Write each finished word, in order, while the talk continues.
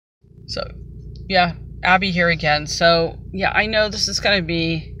So, yeah, Abby here again. So, yeah, I know this is going to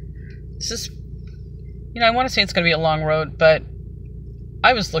be, I want to say it's going to be a long road, but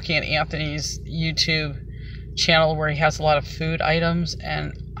I was looking at Anthony's YouTube channel where he has a lot of food items,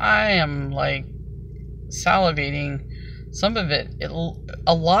 and I am like salivating. Some of it,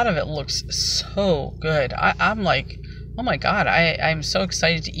 a lot of it looks so good. I'm like, oh my God, I'm so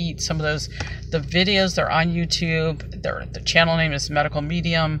excited to eat some of those. The videos, they're on YouTube. The channel name is Medical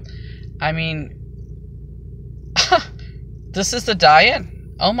Medium. I mean, this is the diet?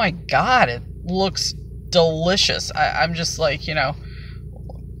 Oh my God, it looks delicious. I'm just like,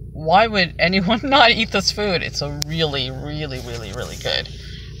 why would anyone not eat this food? It's a really, really, really, really good.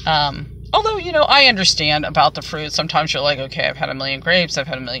 Although, I understand about the fruit. Sometimes you're like, okay, I've had a million grapes, I've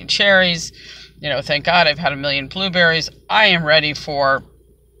had a million cherries. Thank God I've had a million blueberries. I am ready for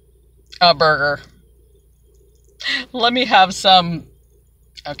a burger. Let me have some,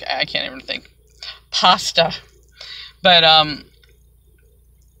 okay, I can't even think. Pasta. But,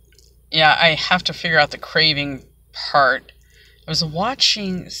 yeah, I have to figure out the craving part. I was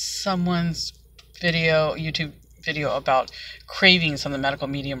watching someone's YouTube video about cravings on the Medical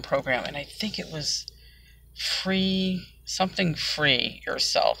Medium program, and I think it was something free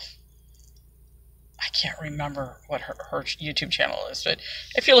yourself. I can't remember what her YouTube channel is, but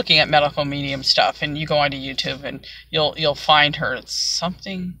if you're looking at Medical Medium stuff and you go onto YouTube and you'll find her, it's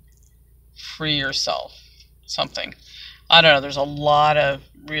something free yourself, something. I don't know. There's a lot of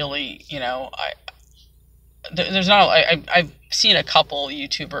really, there's not. I've seen a couple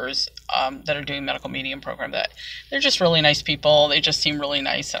YouTubers that are doing Medical Medium program that they're just really nice people. They just seem really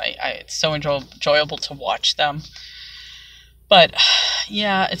nice, and it's so enjoyable to watch them. But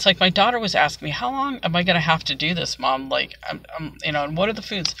yeah, it's like my daughter was asking me, how long am I going to have to do this, Mom? Like, and what are the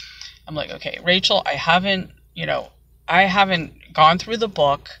foods? I'm like, okay, Rachel, I haven't gone through the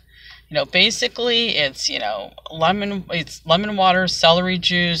book. Basically it's, lemon water, celery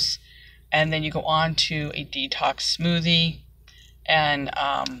juice, and then you go on to a detox smoothie. And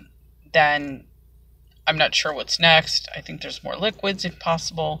then I'm not sure what's next. I think there's more liquids if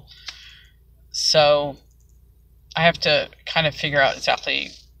possible. So I have to kind of figure out exactly,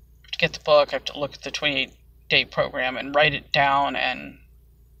 to get the book, I have to look at the 28-day program and write it down, and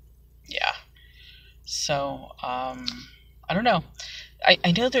yeah. So, I don't know.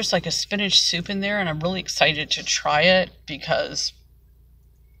 I know there's like a spinach soup in there, and I'm really excited to try it because,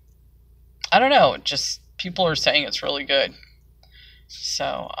 I don't know, just people are saying it's really good.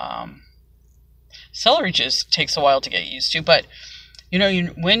 So, celery juice takes a while to get used to, but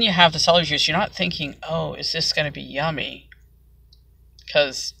when you have the celery juice, you're not thinking, oh, is this going to be yummy?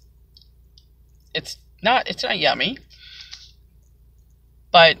 Because it's not yummy.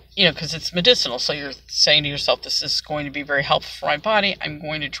 But, because it's medicinal, so you're saying to yourself, this is going to be very helpful for my body. I'm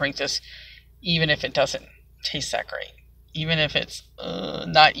going to drink this even if it doesn't taste that great. Even if it's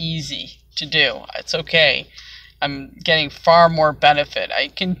not easy to do. It's okay. I'm getting far more benefit. I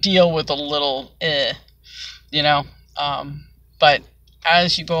can deal with a little but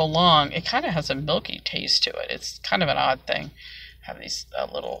as you go along, it kind of has a milky taste to it. It's kind of an odd thing. I have these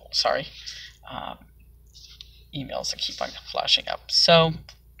emails that keep on flashing up. So,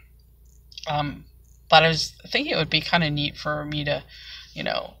 but I was thinking it would be kind of neat for me to,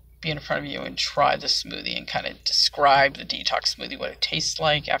 be in front of you and try the smoothie and kind of describe the detox smoothie, what it tastes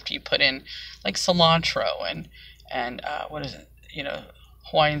like after you put in like cilantro and what is it,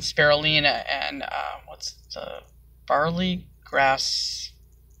 Hawaiian spirulina and what's the barley grass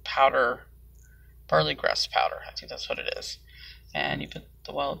powder. I think that's what it is. And you put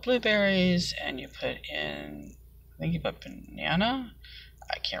the wild blueberries, and you put in, I think you put banana.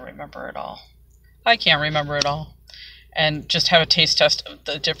 I can't remember it all. And just have a taste test of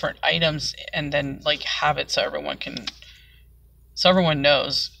the different items, and then like have it so everyone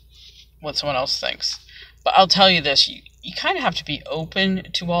knows what someone else thinks. But I'll tell you this, you kind of have to be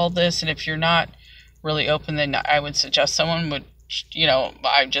open to all this, and if you're not really open, then I would suggest someone would,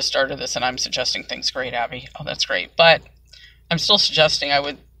 I just started this and I'm suggesting things. Great, Abby. Oh, that's great. But I'm still suggesting, I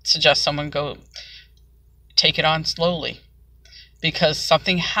would suggest someone go take it on slowly, because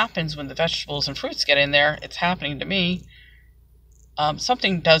something happens when the vegetables and fruits get in there. It's happening to me.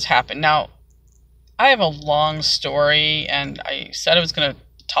 Something does happen. Now, I have a long story, and I said I was going to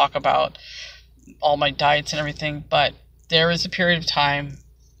talk about all my diets and everything, but there was a period of time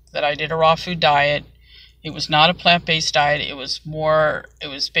that I did a raw food diet. It was not a plant-based diet. It was a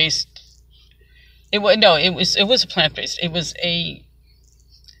plant-based.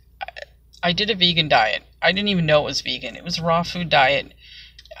 I did a vegan diet. I didn't even know it was vegan. It was a raw food diet.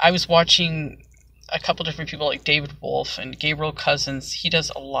 I was watching a couple different people like David Wolf and Gabriel Cousins. He does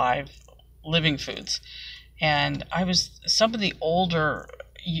alive living foods. And some of the older,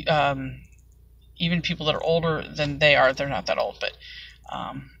 even people that are older than they are, they're not that old, but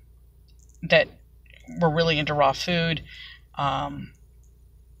that were really into raw food. I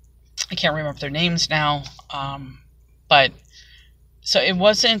can't remember their names now, but so it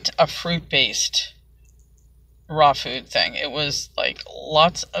wasn't a fruit-based raw food thing. It was like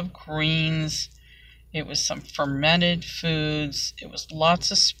lots of greens. It was some fermented foods. It was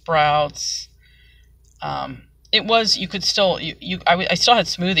lots of sprouts. It was, you could still, I still had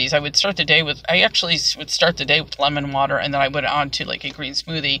smoothies. I actually would start the day with lemon water, and then I went on to like a green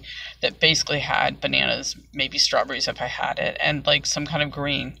smoothie that basically had bananas, maybe strawberries if I had it, and like some kind of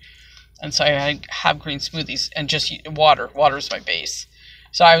green. And so I have green smoothies and just water. Water is my base.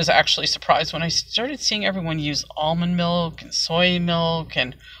 So I was actually surprised when I started seeing everyone use almond milk and soy milk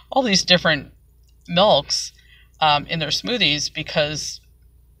and all these different milks in their smoothies, because,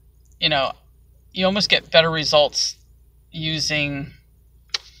 you almost get better results using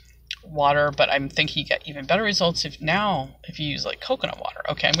water, but I'm thinking you get even better results if you use like coconut water.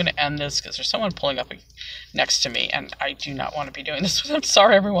 Okay, I'm going to end this because there's someone pulling up next to me, and I do not want to be doing this. I'm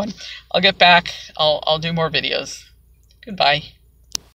sorry, everyone. I'll get back. I'll do more videos. Goodbye.